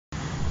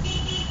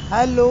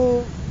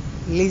Hello,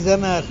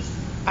 listeners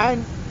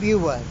and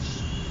viewers.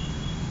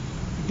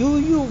 Do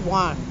you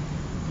want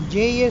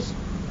JS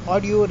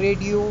Audio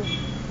Radio,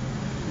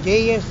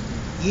 JS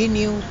E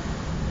News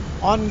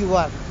on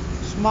your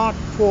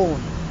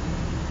smartphone?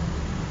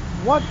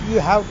 What you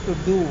have to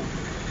do?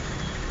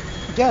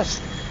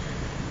 Just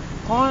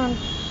con-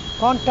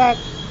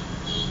 contact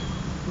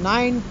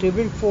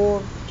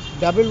 9444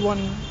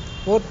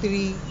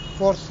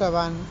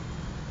 114347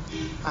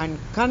 and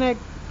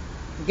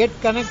get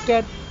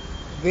connected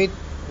with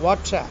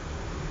WhatsApp.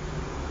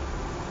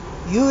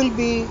 You will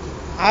be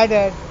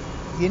added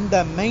in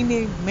the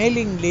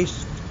mailing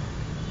list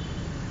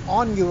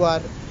on your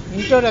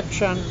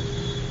introduction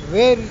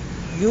where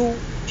you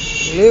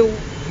live,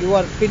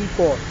 your PIN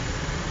code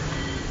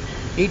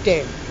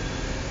detail.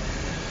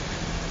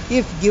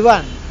 If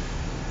given,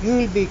 you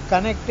will be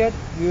connected,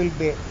 you will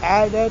be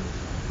added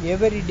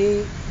every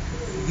day.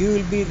 You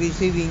will be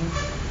receiving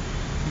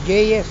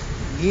JS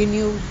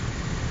E-News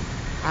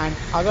and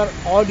other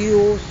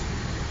audios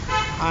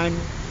and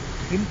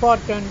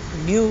important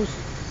news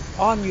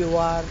on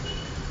your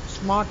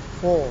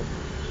smartphone.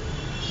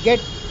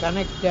 Get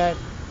connected,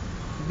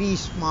 be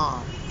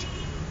smart.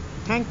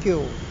 Thank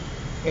you.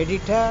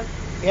 Editor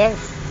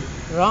S.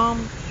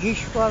 Ram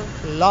Ishwar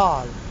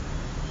Lal.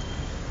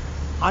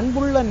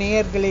 அன்புள்ள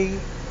நேயர்களே,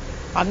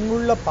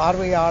 அன்புள்ள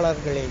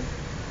பார்வையாளர்களே,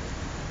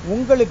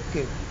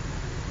 உங்களுக்கு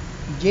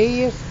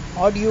JS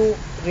audio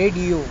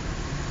radio,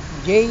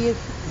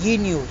 JS இ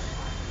news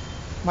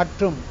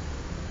மற்றும்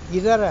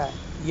இதர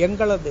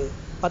எங்களது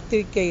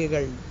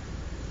பத்திரிகைகள்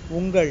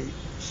உங்கள்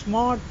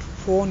smart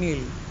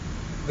போனில்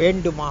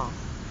வேண்டுமா?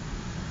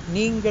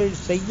 நீங்கள்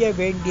செய்ய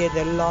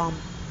வேண்டியதெல்லாம்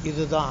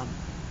இதுதான்.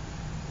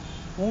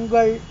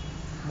 உங்கள்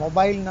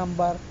மொபைல்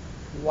நம்பர்,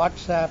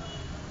 வாட்ஸ்அப்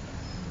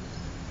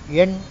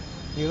எண்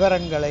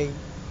விவரங்களை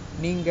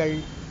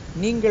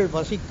நீங்கள்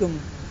வசிக்கும்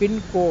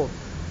பின்கோட்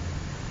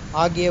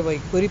ஆகியவை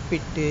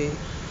குறிப்பிட்டு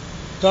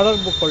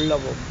தொடர்பு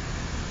கொள்ளவும்.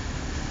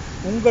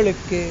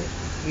 உங்களுக்கு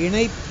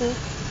இணைப்பு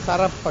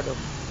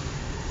தரப்படும்.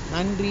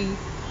 நன்றி,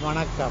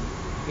 வணக்கம்.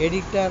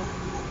 Editor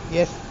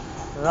S.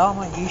 ராம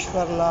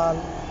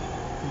ஈஸ்வர்லால்.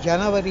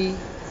 ஜனவரி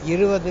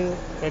 20,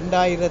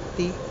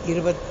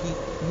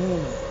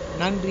 2023.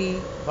 நன்றி,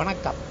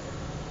 வணக்கம்.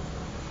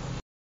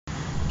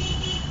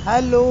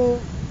 Hello,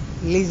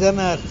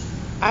 listeners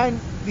and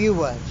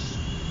viewers.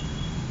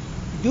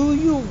 Do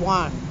you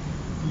want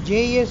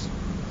JS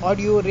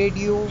Audio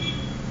Radio,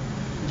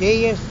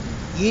 JS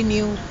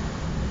E-News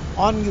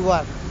on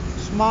your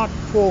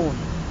smartphone?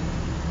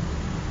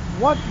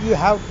 What you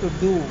have to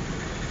do?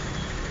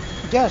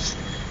 Just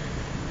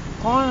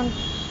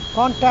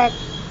contact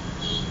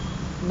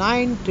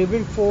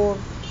 9444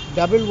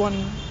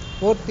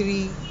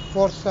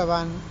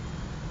 114347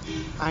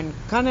 and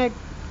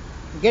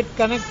get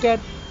connected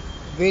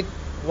with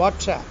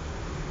WhatsApp.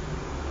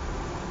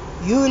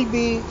 You will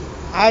be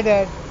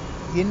added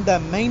in the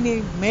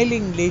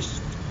mailing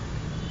list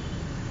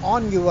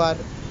on your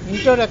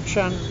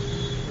introduction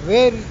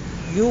where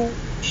you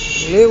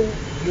live,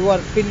 your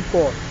PIN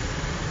code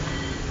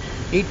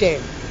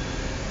detail.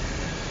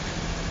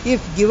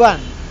 If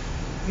given,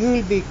 you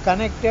will be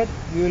connected,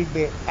 you will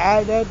be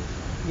added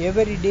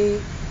every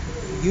day.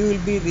 You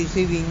will be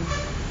receiving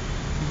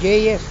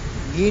JS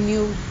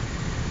E-News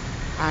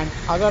and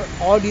other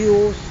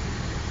audios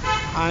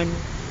and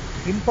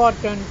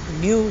important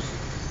news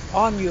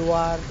on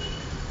your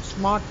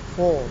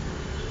smartphone.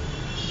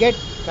 Get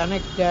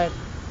connected,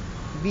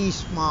 be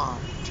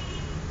smart.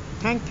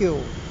 Thank you.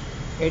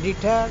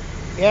 Editor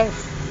S.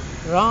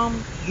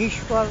 Ram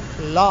Ishwar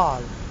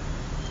Lal.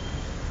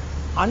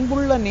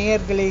 அன்புள்ள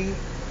நேயர்களே,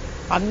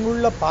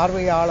 அன்புள்ள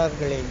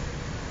பார்வையாளர்களே,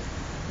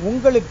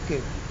 உங்களுக்கு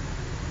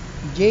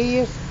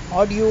JS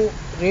audio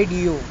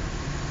radio,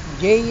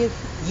 JS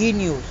இ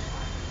news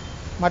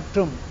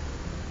மற்றும்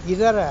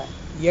இதர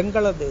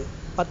எங்களது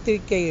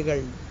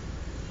பத்திரிகைகள்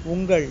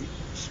உங்கள்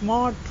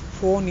smart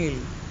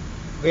போனில்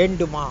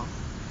வேண்டுமா?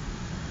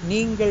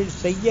 நீங்கள்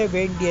செய்ய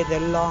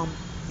வேண்டியதெல்லாம்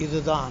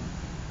இதுதான்.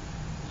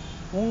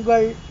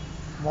 உங்கள்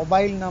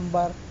மொபைல்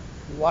நம்பர்,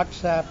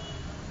 வாட்ஸ்அப்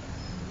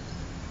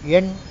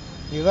எண்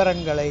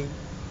விவரங்களை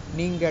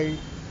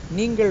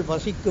நீங்கள்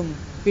வசிக்கும்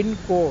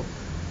பின்கோட்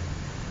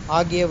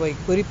ஆகியவை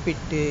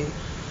குறிப்பிட்டு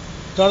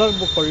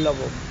தொடர்பு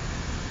கொள்ளவும்.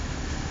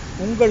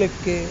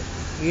 உங்களுக்கு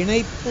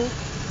இணைப்பு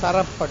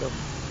தரப்படும்.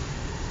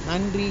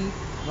 நன்றி,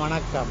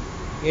 வணக்கம்.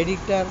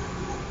 Editor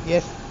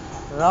S.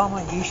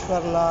 ராம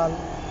ஈஸ்வர்லால்.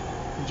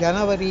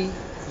 ஜனவரி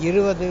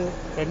 20,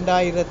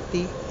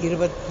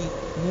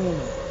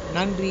 2023.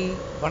 நன்றி,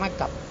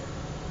 வணக்கம்.